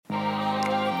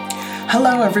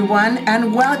Hello, everyone,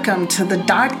 and welcome to the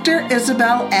Dr.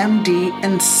 Isabel MD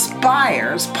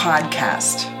Inspires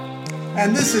podcast.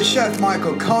 And this is Chef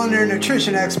Michael, culinary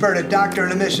nutrition expert at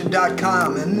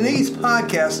DrOnAMission.com. And in these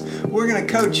podcasts, we're going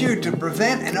to coach you to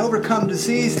prevent and overcome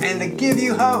disease and to give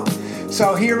you hope.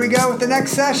 So here we go with the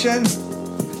next session.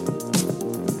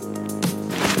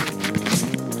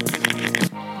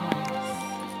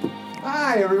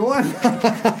 Hi, everyone.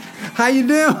 How you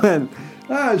doing?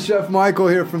 Chef Michael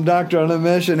here from Dr. on a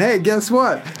Mission. Hey, guess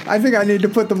what? I think I need to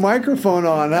put the microphone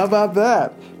on. How about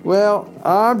that? Well,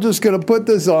 I'm just going to put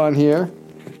this on here,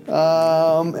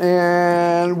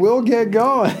 and we'll get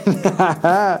going.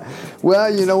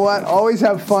 Well, you know what? Always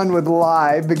have fun with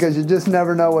live because you just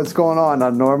never know what's going on. Now,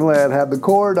 normally I'd have the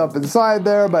cord up inside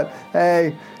there, but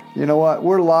hey, you know what?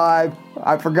 We're live.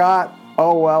 I forgot.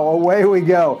 Oh, well, away we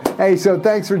go. Hey, so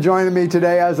thanks for joining me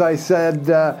today. As I said,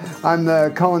 I'm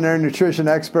the culinary nutrition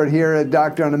expert here at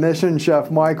Dr. on a Mission, Chef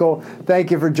Michael.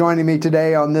 Thank you for joining me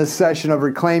today on this session of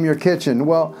Reclaim Your Kitchen.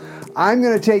 Well, I'm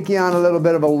going to take you on a little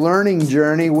bit of a learning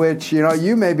journey, which, you know,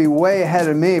 you may be way ahead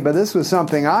of me, but this was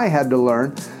something I had to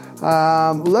learn.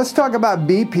 Let's talk about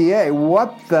BPA.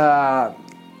 What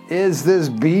is this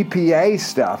BPA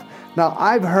stuff? Now,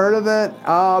 I've heard of it,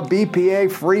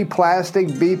 BPA-free plastic,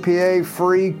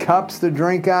 BPA-free cups to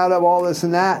drink out of, all this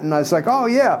and that. And I was like, oh,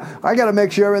 yeah, I got to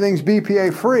make sure everything's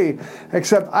BPA-free,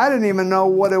 except I didn't even know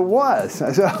what it was.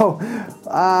 So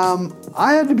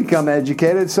I had to become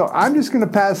educated, so I'm just going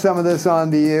to pass some of this on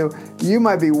to you. You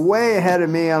might be way ahead of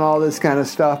me on all this kind of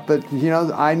stuff, but, you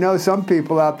know, I know some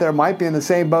people out there might be in the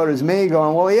same boat as me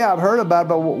going, well, yeah, I've heard about it,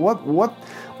 but what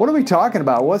are we talking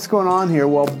about? What's going on here?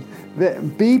 Well, the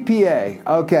BPA,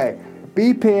 okay.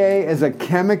 BPA is a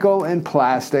chemical in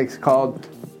plastics called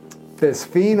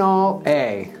bisphenol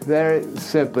A. Very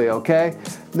simply, okay?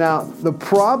 Now, the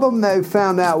problem they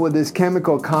found out with this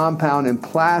chemical compound in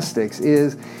plastics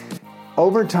is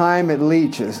over time it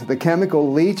leaches. The chemical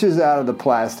leaches out of the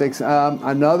plastics.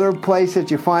 Another place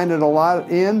that you find it a lot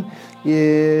in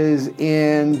is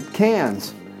in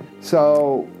cans.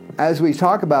 So, as we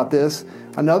talk about this,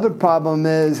 another problem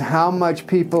is how much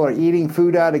people are eating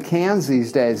food out of cans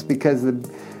these days because the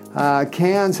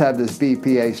cans have this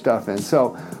BPA stuff in. So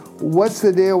what's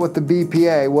the deal with the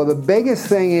BPA? Well, the biggest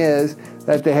thing is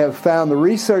that they have found, the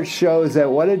research shows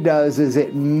that what it does is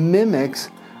it mimics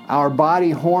our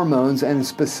body hormones and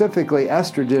specifically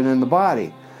estrogen in the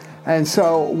body. And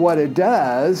so what it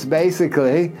does,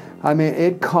 basically,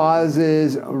 it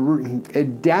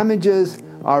damages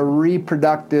our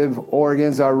reproductive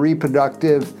organs, our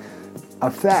reproductive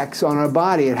effects on our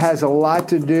body. It has a lot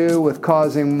to do with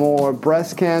causing more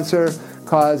breast cancer,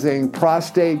 causing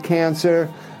prostate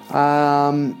cancer.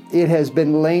 It has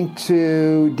been linked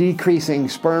to decreasing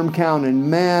sperm count in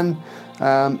men.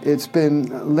 It's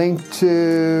been linked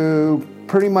to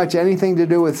pretty much anything to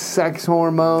do with sex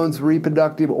hormones,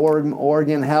 reproductive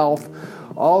organ health,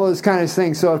 all those kind of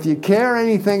things. So if you care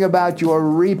anything about your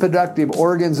reproductive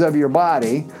organs of your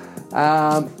body,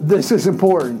 this is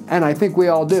important. And I think we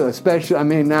all do,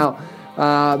 especially, now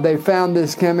they found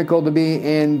this chemical to be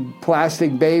in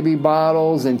plastic baby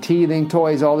bottles and teething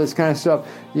toys, all this kind of stuff.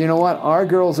 You know what? Our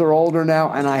girls are older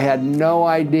now, and I had no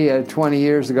idea 20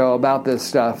 years ago about this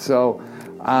stuff. So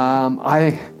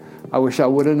I wish I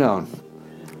would have known.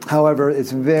 However,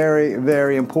 it's very,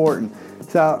 very important.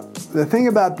 So the thing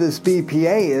about this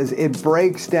BPA is it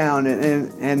breaks down,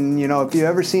 and you know, if you've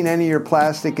ever seen any of your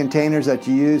plastic containers that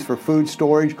you use for food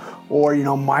storage, or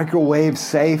microwave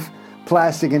safe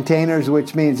plastic containers,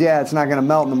 which means it's not going to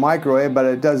melt in the microwave, but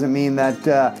it doesn't mean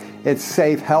that it's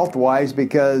safe health-wise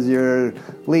because you're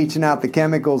leaching out the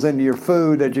chemicals into your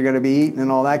food that you're going to be eating and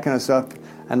all that kind of stuff.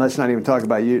 And let's not even talk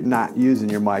about you not using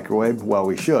your microwave. Well,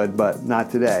 we should, but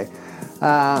not today.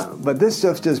 But this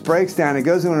stuff just breaks down. It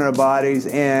goes into our bodies,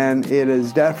 and it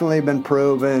has definitely been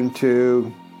proven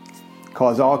to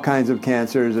cause all kinds of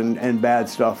cancers and bad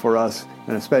stuff for us,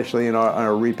 and especially in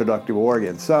our reproductive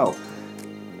organs. So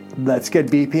let's get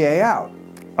BPA out.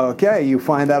 Okay, you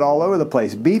find that all over the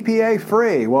place. BPA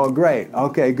free. Well, great.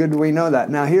 Okay, good we know that.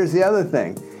 Now here's the other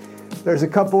thing. There's a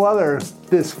couple other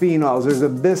bisphenols. There's a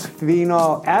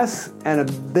bisphenol S and a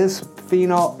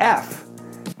bisphenol F.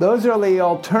 Those are the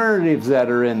alternatives that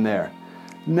are in there.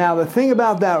 Now, the thing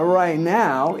about that right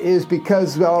now is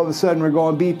because all of a sudden we're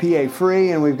going BPA free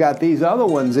and we've got these other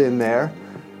ones in there,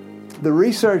 the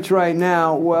research right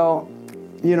now, well,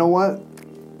 you know what?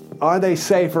 Are they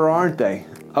safe or aren't they?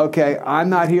 Okay, I'm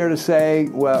not here to say,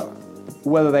 well,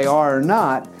 whether they are or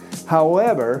not.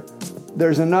 However,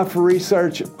 there's enough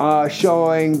research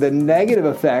showing the negative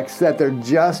effects that they're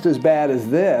just as bad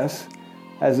as this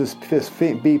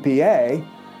BPA.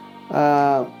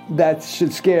 that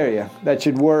should scare you. That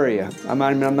should worry you. I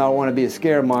don't want to be a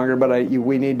scaremonger, but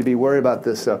we need to be worried about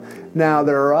this stuff. Now,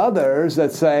 there are others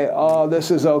that say, oh,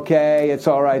 this is okay, it's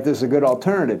all right, this is a good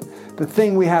alternative. The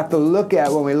thing we have to look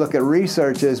at when we look at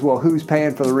research is, well, who's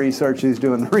paying for the research, who's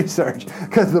doing the research?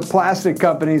 Because the plastic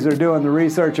companies are doing the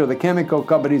research or the chemical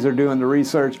companies are doing the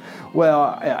research.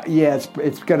 Well, yeah,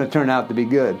 it's going to turn out to be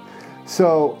good.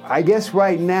 So I guess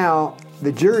right now,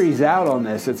 the jury's out on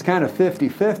this. It's kind of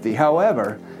 50-50.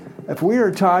 However, if we are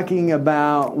talking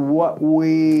about what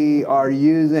we are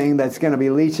using that's going to be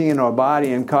leaching into our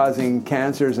body and causing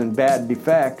cancers and bad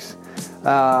defects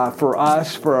for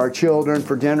us, for our children,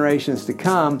 for generations to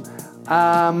come,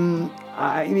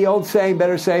 the old saying,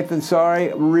 better safe than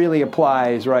sorry, really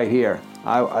applies right here.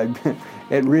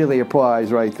 It really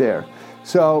applies right there.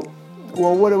 So,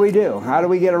 well, what do? How do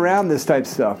we get around this type of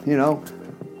stuff,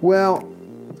 Well,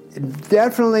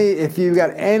 definitely, if you've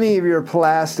got any of your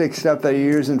plastic stuff that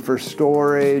you're using for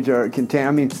storage or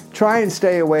try and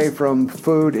stay away from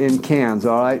food in cans,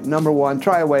 all right? Number one,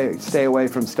 stay away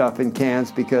from stuff in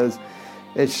cans because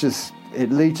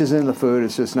it leaches in the food.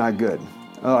 It's just not good,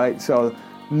 all right? So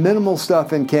minimal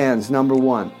stuff in cans, number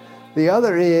one. The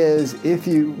other is, if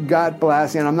you got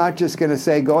plastic, and I'm not just going to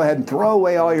say go ahead and throw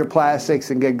away all your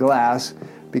plastics and get glass,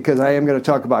 because I am going to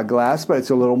talk about glass, but it's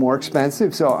a little more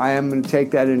expensive, so I am going to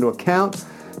take that into account.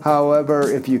 However,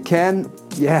 if you can,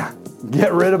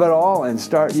 get rid of it all and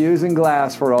start using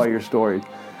glass for all your storage.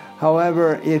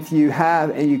 However, if you have,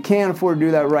 and you can't afford to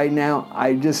do that right now,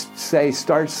 I just say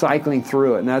start cycling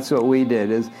through it, and that's what we did.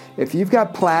 Is if you've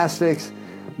got plastics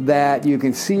that you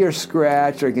can see are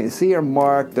scratched or you can see are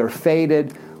marked, they're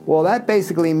faded, well, that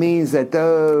basically means that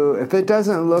if it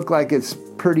doesn't look like it's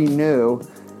pretty new,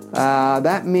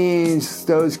 that means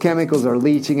those chemicals are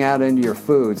leaching out into your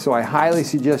food. So I highly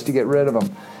suggest you get rid of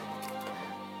them.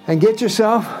 And get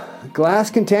yourself glass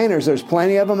containers. There's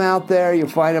plenty of them out there. You'll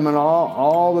find them in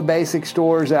all the basic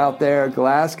stores out there.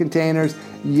 Glass containers.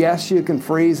 Yes, you can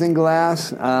freeze in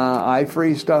glass. I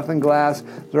freeze stuff in glass.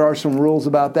 There are some rules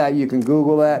about that. You can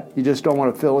Google that. You just don't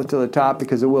want to fill it to the top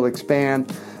because it will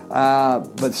expand.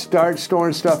 But start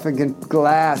storing stuff in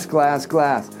glass.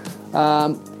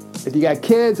 If you got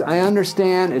kids, I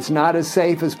understand it's not as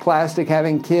safe as plastic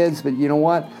having kids, but you know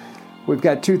what? We've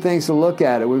got two things to look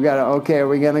at it. We've got are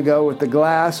we going to go with the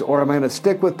glass, or am I going to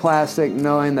stick with plastic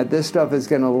knowing that this stuff is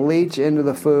going to leach into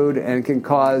the food and can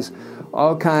cause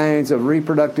all kinds of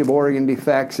reproductive organ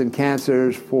defects and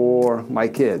cancers for my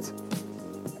kids?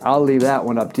 I'll leave that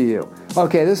one up to you.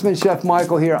 Okay, this has been Chef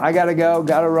Michael here. I got to go,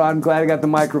 got to run. Glad I got the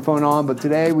microphone on, but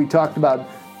today we talked about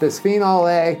bisphenol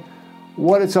A,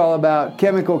 what it's all about,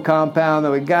 chemical compound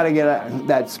that we got to get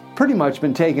that's pretty much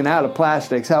been taken out of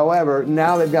plastics. However,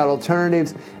 now they've got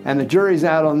alternatives, and the jury's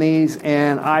out on these,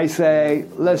 and I say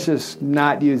let's just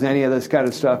not use any of this kind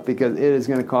of stuff because it is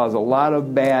going to cause a lot of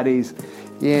baddies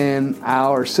in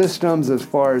our systems as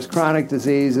far as chronic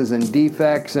diseases and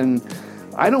defects, and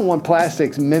I don't want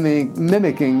plastics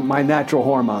mimicking my natural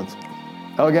hormones.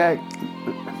 Okay?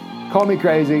 Call me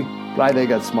crazy, but I think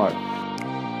that's smart.